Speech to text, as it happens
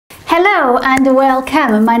Hello and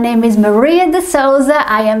welcome. My name is Maria de Souza.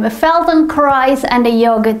 I am a Feldenkrais and a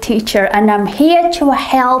yoga teacher, and I'm here to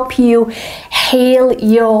help you heal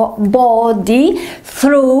your body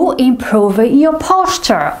through improving your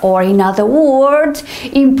posture, or in other words,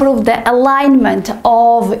 improve the alignment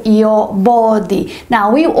of your body. Now,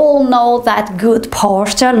 we all know that good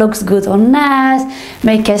posture looks good on us,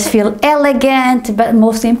 make us feel elegant, but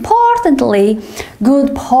most importantly,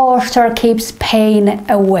 good posture keeps pain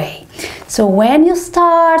away. So when you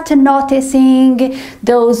start noticing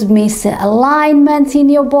those misalignments in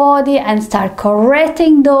your body and start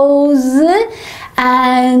correcting those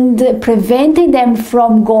and preventing them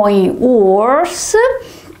from going worse,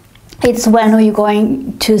 it's when you're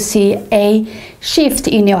going to see a shift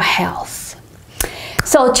in your health.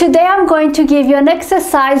 So today I'm going to give you an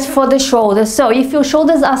exercise for the shoulders. So if your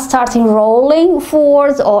shoulders are starting rolling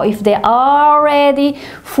forwards, or if they are already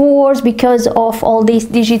forwards because of all this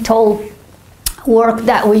digital work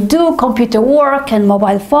that we do, computer work and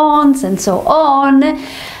mobile phones and so on,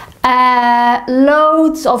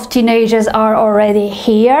 loads of teenagers are already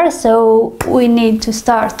here, so we need to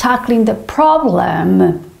start tackling the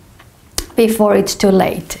problem before it's too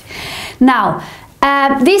late. Now,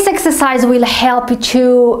 this exercise will help you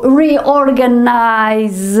to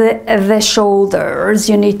reorganize the shoulders.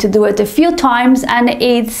 You need to do it a few times, and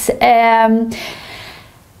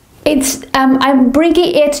I'm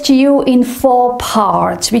bringing it to you in 4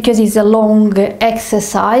 parts because it's a long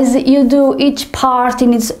exercise. You do each part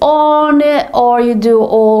in its own, or you do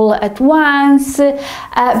all at once,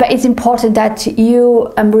 but it's important that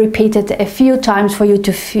you repeat it a few times for you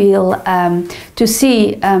to feel, to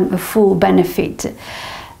see a full benefit.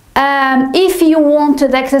 If you want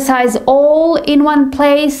the exercise all in one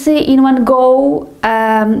place, in one go,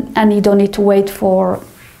 and you don't need to wait for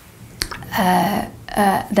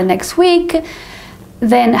the next week,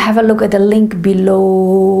 then have a look at the link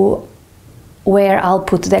below where I'll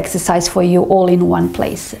put the exercise for you all in one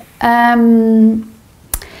place.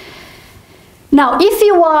 Now, if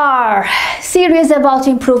you are serious about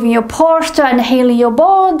improving your posture and healing your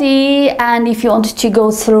body, and if you want to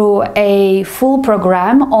go through a full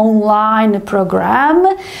program, online program,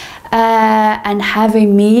 and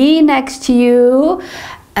having me next to you,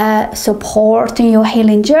 supporting your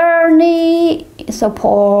healing journey,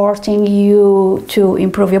 supporting you to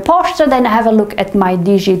improve your posture, then have a look at my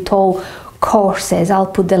digital courses. I'll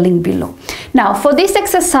put the link below. Now, for this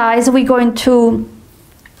exercise, we're going to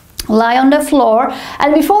lie on the floor,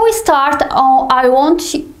 and before we start, I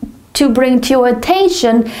want to bring to your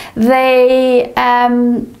attention the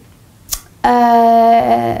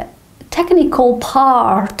technical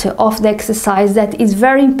part of the exercise that is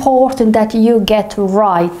very important that you get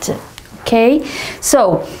right. Okay,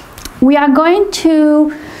 so we are going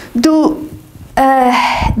to do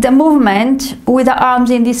the movement with the arms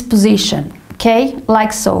in this position, okay,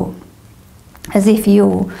 like so, as if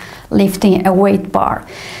you lifting a weight bar.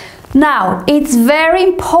 Now, it's very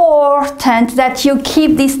important that you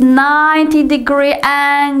keep this 90-degree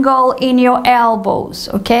angle in your elbows,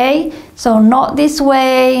 okay? So not this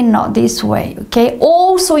way, not this way, okay?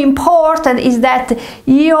 Also important is that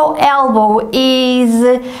your elbow is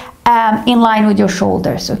in line with your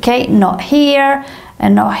shoulders, okay? Not here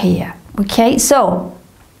and not here, okay? So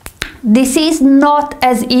this is not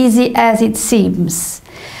as easy as it seems.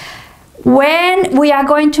 When we are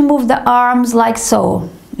going to move the arms like so,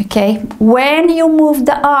 okay, when you move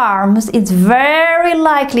the arms, it's very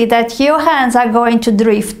likely that your hands are going to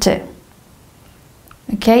drift,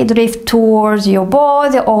 okay, drift towards your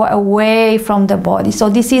body or away from the body. So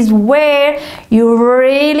this is where you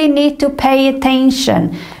really need to pay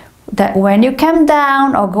attention, that when you come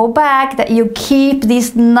down or go back, that you keep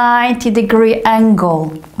this 90-degree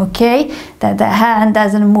angle, okay, that the hand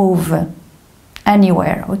doesn't move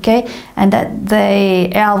anywhere, okay, and that the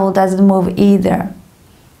elbow doesn't move either.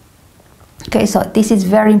 Okay, so this is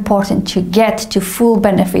very important to get to full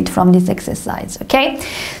benefit from this exercise, okay?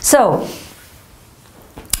 So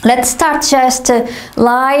let's start just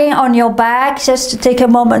lying on your back, just to take a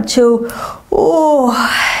moment to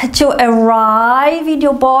arrive in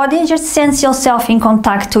your body. Just sense yourself in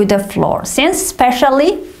contact with the floor. Sense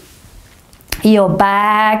especially your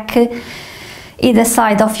back, either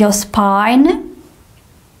side of your spine.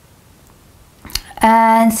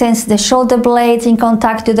 And sense the shoulder blades in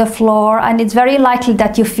contact to the floor, and it's very likely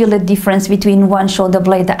that you feel a difference between one shoulder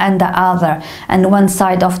blade and the other, and one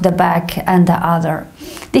side of the back and the other.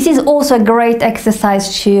 This is also a great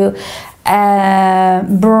exercise to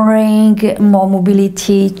bring more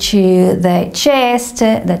mobility to the chest,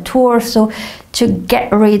 the torso, to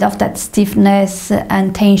get rid of that stiffness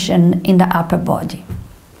and tension in the upper body.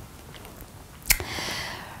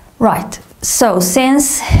 Right, so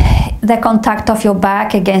since the contact of your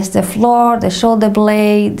back against the floor, the shoulder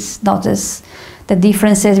blades, notice the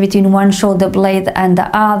differences between one shoulder blade and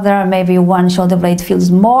the other. Maybe one shoulder blade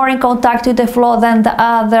feels more in contact with the floor than the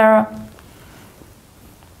other.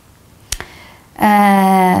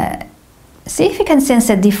 See if you can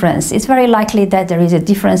sense a difference. It's very likely that there is a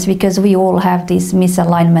difference because we all have these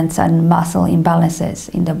misalignments and muscle imbalances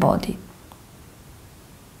in the body.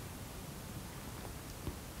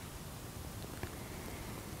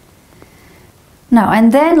 Now,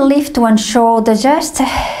 and then lift one shoulder just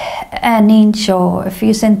an inch or a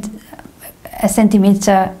few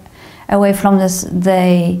centimeter away from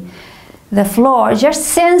the floor. Just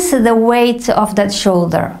sense the weight of that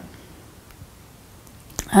shoulder.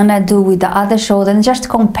 And I do with the other shoulder, and just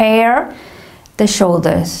compare the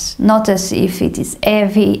shoulders. Notice if it is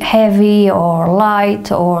heavy or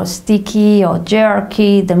light or sticky or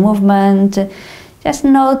jerky, the movement. Just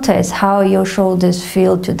notice how your shoulders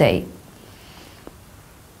feel today.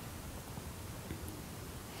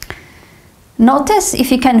 Notice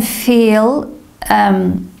if you can feel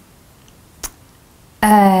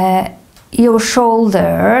your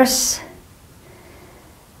shoulders.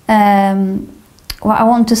 What I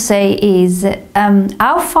want to say is,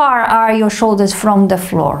 how far are your shoulders from the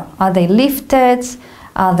floor? Are they lifted?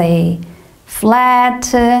 Are they flat?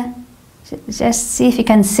 Just see if you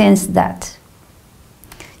can sense that.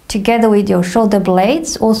 Together with your shoulder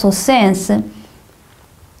blades, also sense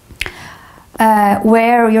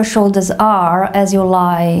where your shoulders are as you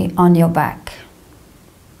lie on your back.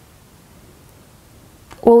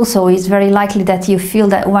 Also, it's very likely that you feel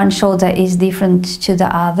that one shoulder is different to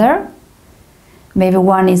the other. Maybe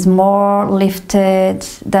one is more lifted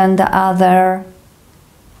than the other.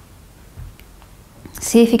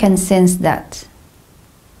 See if you can sense that.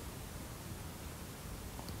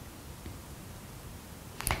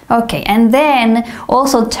 Okay, and then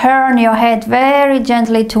also turn your head very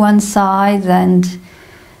gently to one side and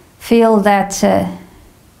feel that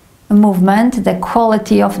movement, the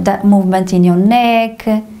quality of that movement in your neck,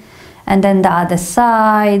 and then the other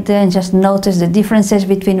side, and just notice the differences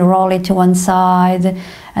between rolling to one side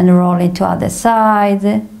and rolling to other side.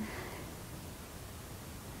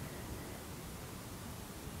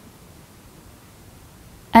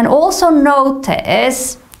 And also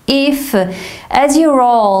notice if, as you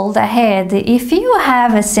roll the head, if you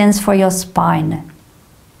have a sense for your spine.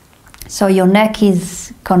 So your neck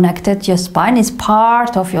is connected, your spine is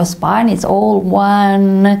part of your spine, it's all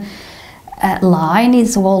one line,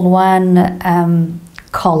 it's all one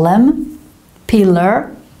column,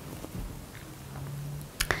 pillar.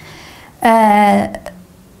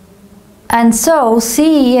 And so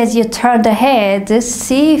see, as you turn the head,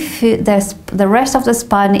 see if the rest of the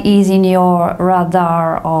spine is in your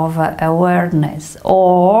radar of awareness,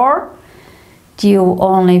 or do you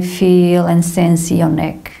only feel and sense your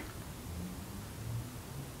neck?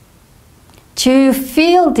 To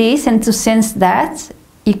feel this and to sense that,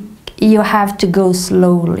 you have to go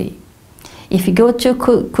slowly. If you go too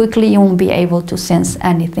quickly, you won't be able to sense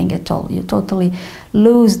anything at all. You totally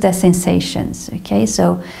lose the sensations, okay?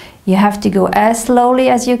 So you have to go as slowly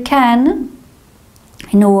as you can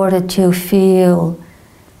in order to feel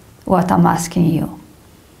what I'm asking you.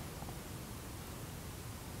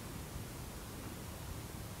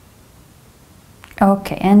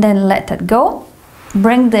 Okay, and then let it go.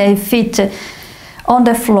 Bring the feet on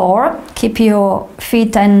the floor. Keep your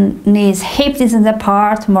feet and knees hip distance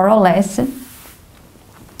apart, more or less.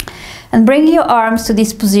 And bring your arms to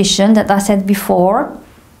this position that I said before.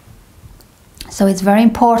 So it's very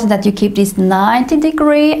important that you keep this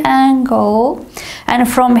 90-degree angle. And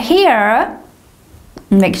from here,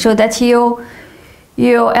 make sure that your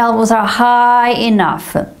elbows are high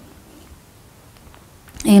enough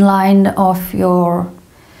in line of your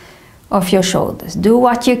shoulders. Do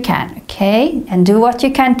what you can, okay? And do what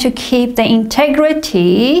you can to keep the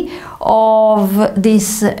integrity of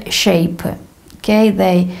this shape, okay?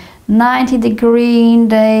 The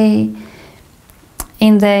 90-degree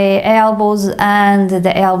in the elbows, and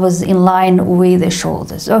the elbows in line with the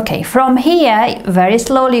shoulders. Okay, from here, very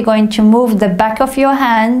slowly going to move the back of your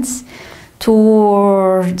hands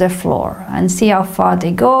toward the floor and see how far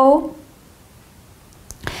they go.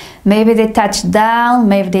 Maybe they touch down,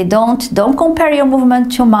 maybe they don't. Don't compare your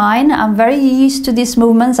movement to mine. I'm very used to these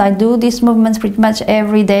movements. I do these movements pretty much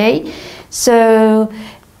every day. So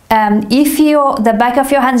if the back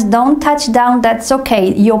of your hands don't touch down, that's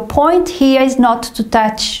okay. Your point here is not to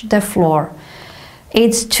touch the floor.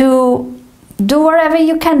 It's to do whatever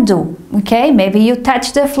you can do, okay? Maybe you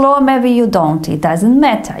touch the floor, maybe you don't. It doesn't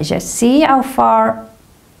matter. Just see how far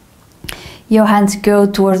your hands go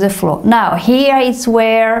towards the floor. Now here is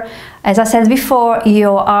where, as I said before,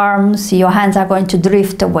 your arms, your hands are going to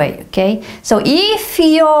drift away, okay? So if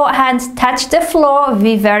your hands touch the floor,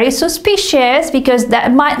 be very suspicious, because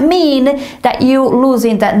that might mean that you're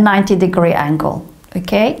losing that 90-degree angle,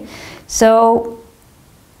 okay? So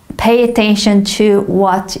pay attention to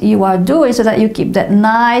what you are doing so that you keep that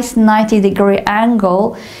nice 90-degree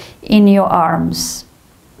angle in your arms.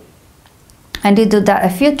 And you do that a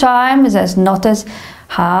few times. Just notice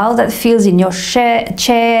how that feels in your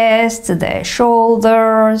chest, the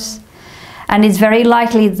shoulders. And it's very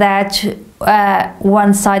likely that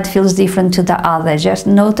one side feels different to the other. Just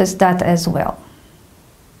notice that as well.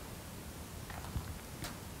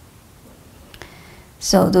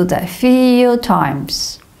 So do that a few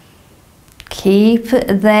times. Keep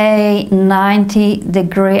the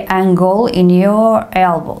 90-degree angle in your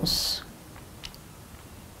elbows.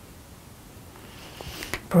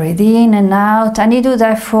 Breathe in and out, and you do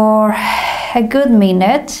that for a good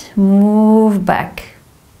minute. Move back.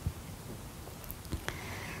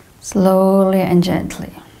 Slowly and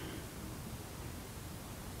gently.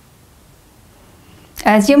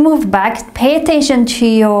 As you move back, pay attention to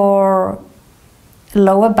your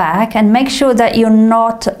lower back and make sure that you're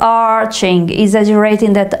not arching,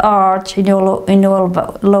 exaggerating that arch in your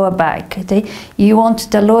lower back. Okay? You want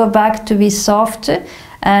the lower back to be soft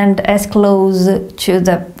and as close to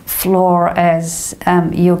the floor as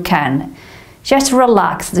you can. Just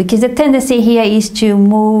relax, because the tendency here is to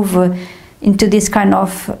move into this kind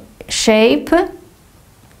of shape,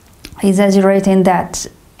 exaggerating that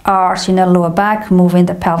arch in the lower back, moving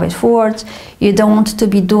the pelvis forwards. You don't want to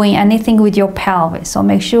be doing anything with your pelvis, so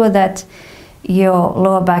make sure that your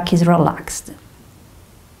lower back is relaxed.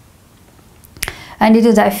 And you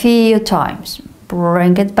do that a few times.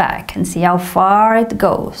 Bring it back and see how far it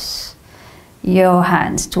goes. Your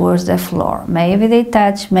hands towards the floor. Maybe they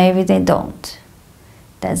touch, maybe they don't.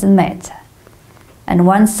 Doesn't matter. And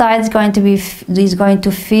one side is going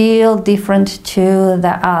to feel different to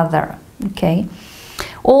the other. Okay.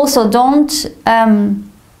 Also, don't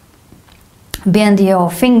bend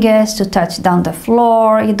your fingers to touch down the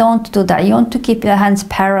floor. You don't do that. You want to keep your hands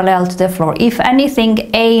parallel to the floor. If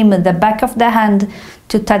anything, aim the back of the hand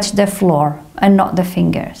to touch the floor and not the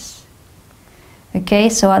fingers. Okay,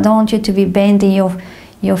 so I don't want you to be bending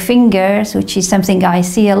your fingers, which is something I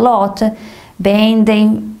see a lot,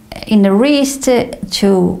 bending in the wrist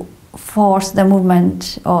to force the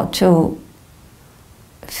movement or to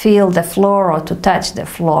feel the floor or to touch the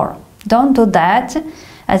floor. Don't do that.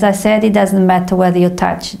 As I said, it doesn't matter whether you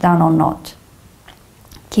touch down or not.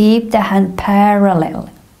 Keep the hand parallel.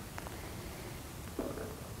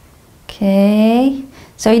 Okay.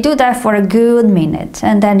 So you do that for a good minute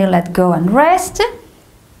and then you let go and rest.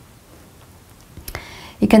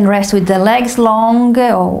 You can rest with the legs long,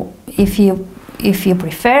 or if you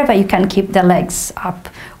prefer, but you can keep the legs up.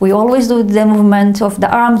 We always do the movement of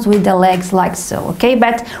the arms with the legs like so, okay?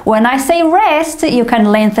 But when I say rest, you can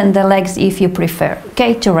lengthen the legs if you prefer,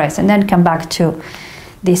 okay, to rest, and then come back to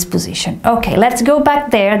this position. Okay, let's go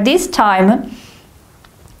back there. This time,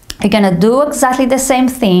 you're gonna do exactly the same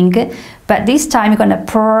thing, but this time you're gonna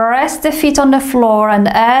press the feet on the floor, and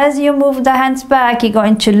as you move the hands back, you're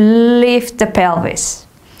going to lift the pelvis.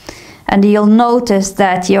 And you'll notice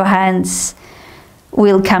that your hands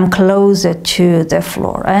will come closer to the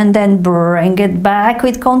floor, and then bring it back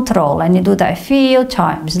with control, and you do that a few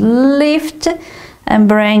times. Lift and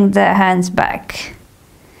bring the hands back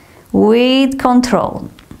with control.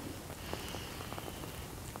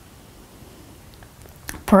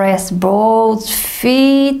 Press both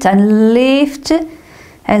feet and lift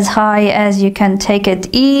as high as you can take it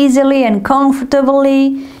easily and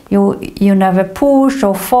comfortably. You never push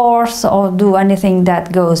or force or do anything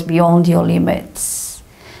that goes beyond your limits.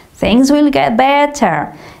 Things will get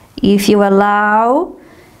better if you allow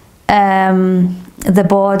the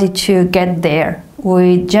body to get there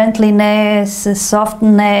with gentleness,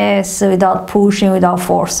 softness, without pushing, without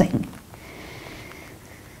forcing.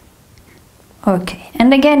 Okay,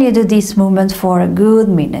 and again you do this movement for a good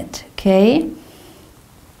minute, okay?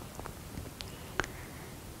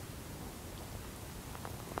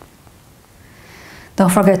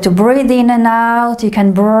 Don't forget to breathe in and out. You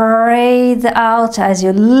can breathe out as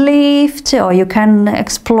you lift, or you can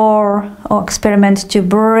explore or experiment to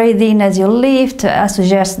breathe in as you lift. I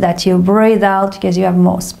suggest that you breathe out because you have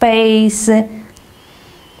more space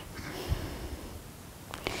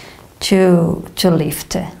to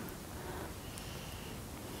lift.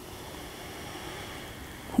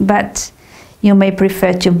 But you may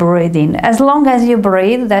prefer to breathe in. As long as you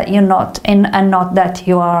breathe, that you're not in, and not that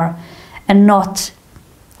you are, and not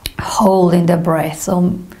holding the breath.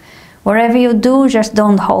 So wherever you do, just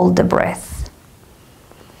don't hold the breath.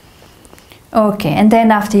 Okay, and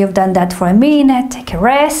then after you've done that for a minute, take a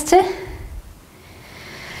rest.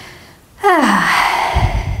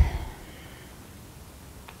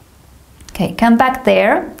 Okay, come back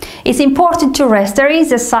there. It's important to rest. There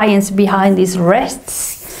is a science behind these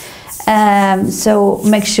rests. So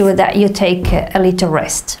make sure that you take a little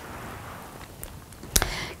rest.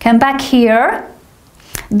 Come back here.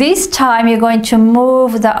 This time you're going to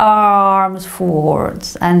move the arms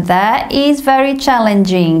forwards, and that is very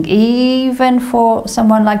challenging, even for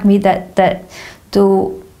someone like me that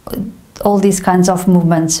do all these kinds of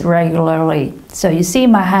movements regularly. So you see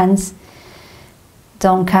my hands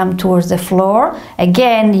don't come towards the floor.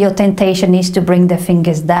 Again, your temptation is to bring the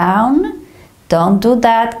fingers down. Don't do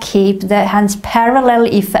that. Keep the hands parallel.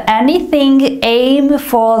 If anything, aim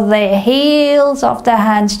for the heels of the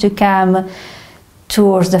hands to come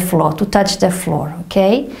towards the floor, to touch the floor,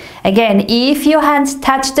 okay? Again, if your hands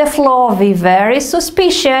touch the floor, be very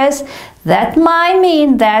suspicious. That might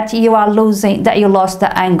mean that you are losing, that you lost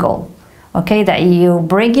the angle, okay? That you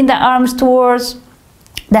bringing the arms towards,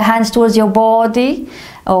 the hands towards your body,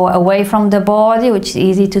 or away from the body, which is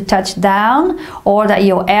easy to touch down, or that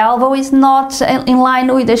your elbow is not in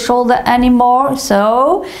line with the shoulder anymore.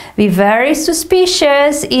 So be very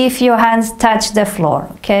suspicious if your hands touch the floor,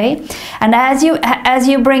 okay? And as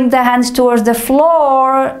you bring the hands towards the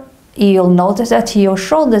floor, you'll notice that your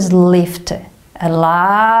shoulders lift.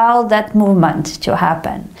 Allow that movement to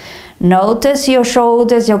happen. Notice your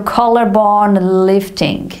shoulders, your collarbone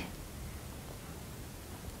lifting.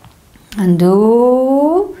 And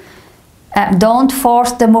don't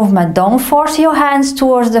force the movement. Don't force your hands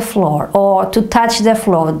towards the floor or to touch the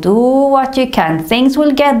floor. Do what you can. Things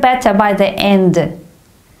will get better by the end.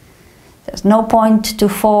 There's no point to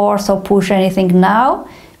force or push anything now,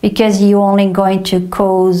 because you're only going to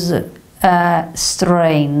cause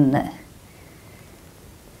strain.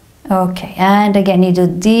 Okay, and again you do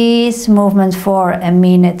this movement for a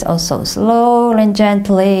minute or so, slowly and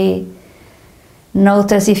gently.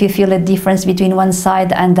 Notice if you feel a difference between one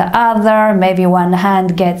side and the other. Maybe one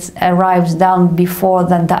hand arrives down before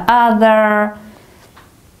than the other.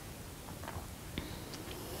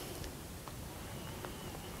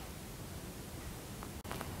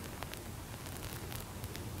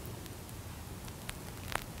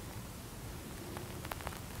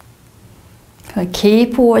 Okay,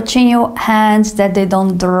 keep watching your hands that they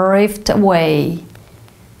don't drift away.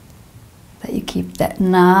 That you keep that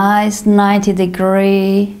nice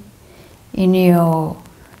 90-degree in your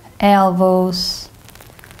elbows.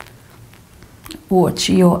 Watch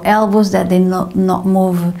your elbows that they not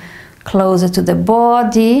move closer to the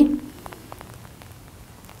body.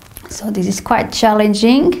 So this is quite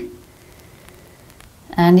challenging.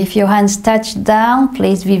 And if your hands touch down,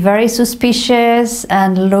 please be very suspicious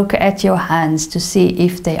and look at your hands to see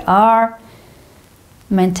if they are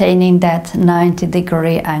maintaining that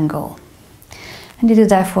 90-degree angle. And you do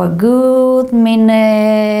that for a good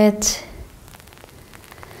minute.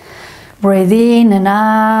 Breathe in and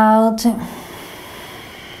out.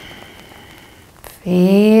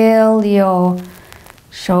 Feel your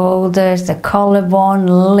shoulders, the collarbone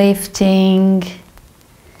lifting.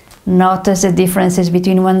 Notice the differences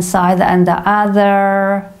between one side and the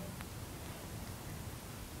other.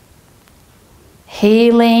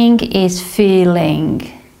 Healing is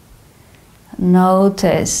feeling.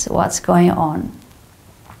 Notice what's going on.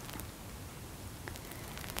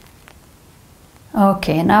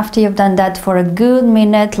 Okay, and after you've done that for a good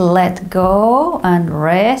minute, let go and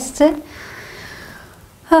rest.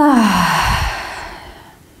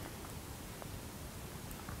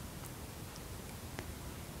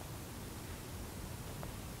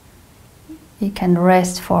 You can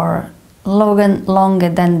rest for longer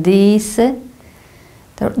than this.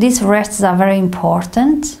 These rests are very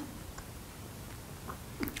important,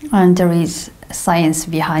 and there is science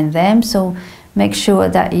behind them, so make sure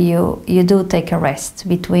that you do take a rest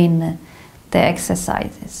between the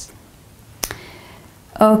exercises.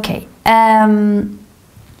 Okay,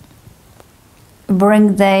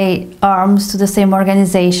 bring the arms to the same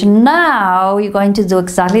organization. Now you're going to do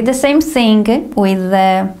exactly the same thing with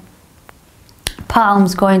the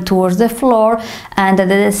palms going towards the floor, and at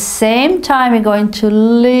the same time you're going to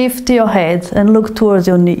lift your head and look towards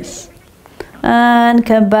your knees and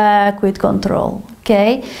come back with control,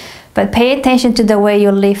 okay? But pay attention to the way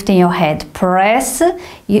you're lifting your head. Press.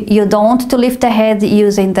 You don't want to lift the head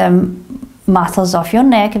using the muscles of your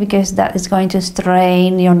neck, because that is going to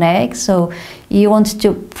strain your neck. So you want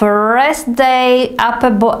to press the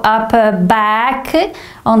upper back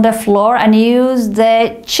on the floor and use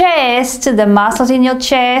the chest, the muscles in your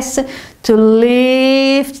chest, to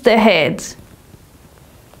lift the head.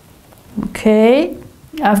 Okay,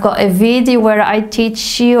 I've got a video where I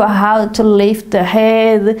teach you how to lift the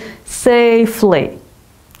head safely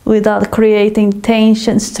without creating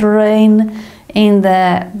tension, strain in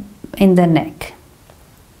the neck.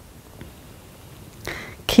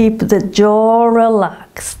 Keep the jaw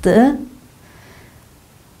relaxed and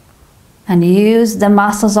use the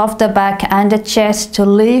muscles of the back and the chest to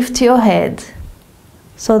lift your head,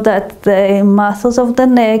 so that the muscles of the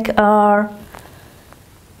neck are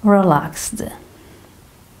relaxed.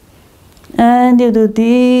 And you do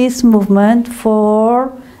this movement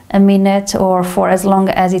for a minute, or for as long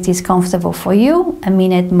as it is comfortable for you. A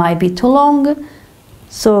minute might be too long,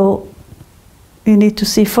 so you need to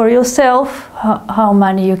see for yourself how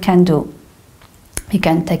many you can do. You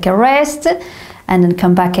can take a rest and then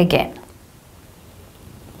come back again.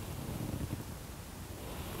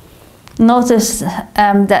 Notice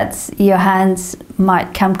that your hands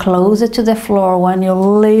might come closer to the floor when you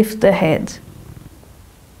lift the head.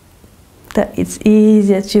 That it's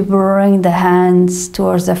easier to bring the hands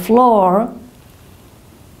towards the floor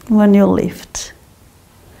when you lift.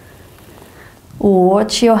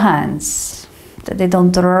 Watch your hands, that they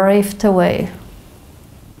don't drift away.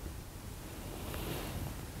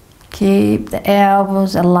 Keep the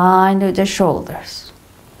elbows aligned with the shoulders.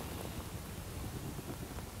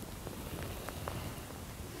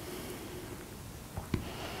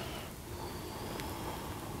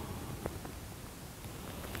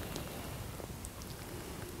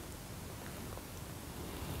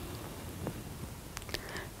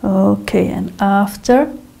 Okay, and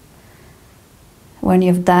after, when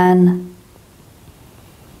you've done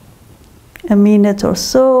a minute or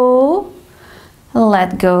so,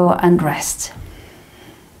 let go and rest.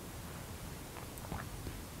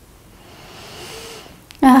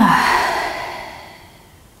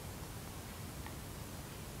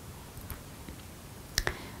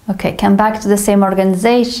 Okay, come back to the same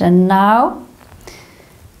organization now.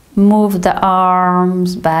 Move the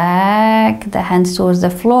arms back, the hands towards the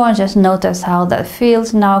floor, and just notice how that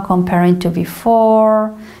feels now comparing to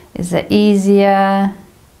before. Is it easier?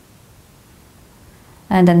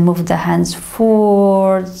 And then move the hands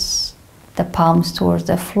forwards, the palms towards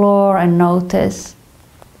the floor, and notice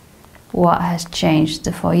what has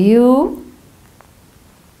changed for you.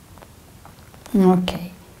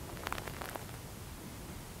 Okay.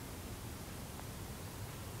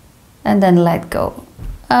 And then let go.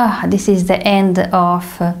 This is the end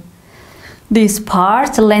of this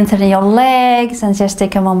part. Lengthen your legs and just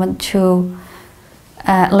take a moment to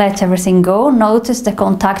let everything go. Notice the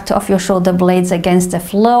contact of your shoulder blades against the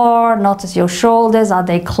floor. Notice your shoulders. Are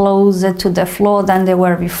they closer to the floor than they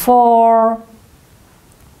were before?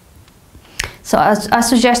 So I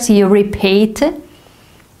suggest you repeat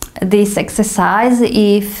this exercise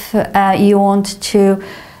if you want to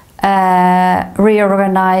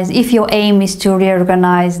reorganize, if your aim is to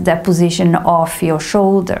reorganize the position of your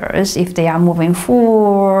shoulders, if they are moving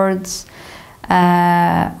forwards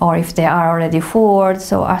or if they are already forward.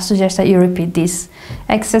 So I suggest that you repeat this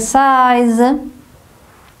exercise,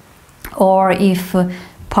 or if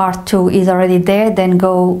part 2 is already there, then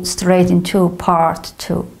go straight into part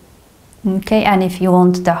 2. Okay, and if you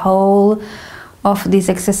want the whole of this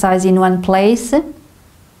exercise in one place,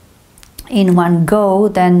 in one go,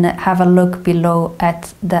 then have a look below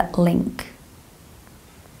at that link.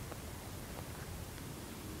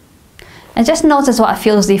 And just notice what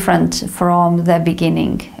feels different from the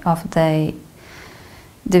beginning of the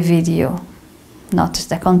video. Notice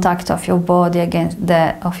the contact of your body against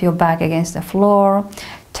of your back against the floor.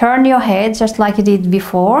 Turn your head just like you did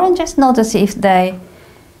before, and just notice if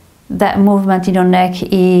that movement in your neck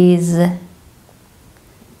is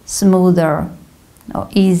smoother or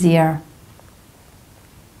easier.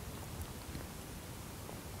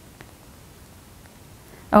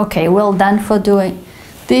 Okay, well done for doing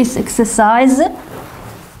this exercise.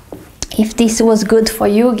 If this was good for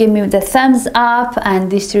you, give me the thumbs up and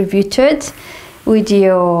distribute it with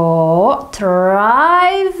your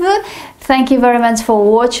tribe. Thank you very much for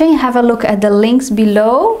watching. Have a look at the links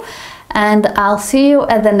below, and I'll see you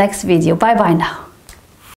at the next video. Bye bye now.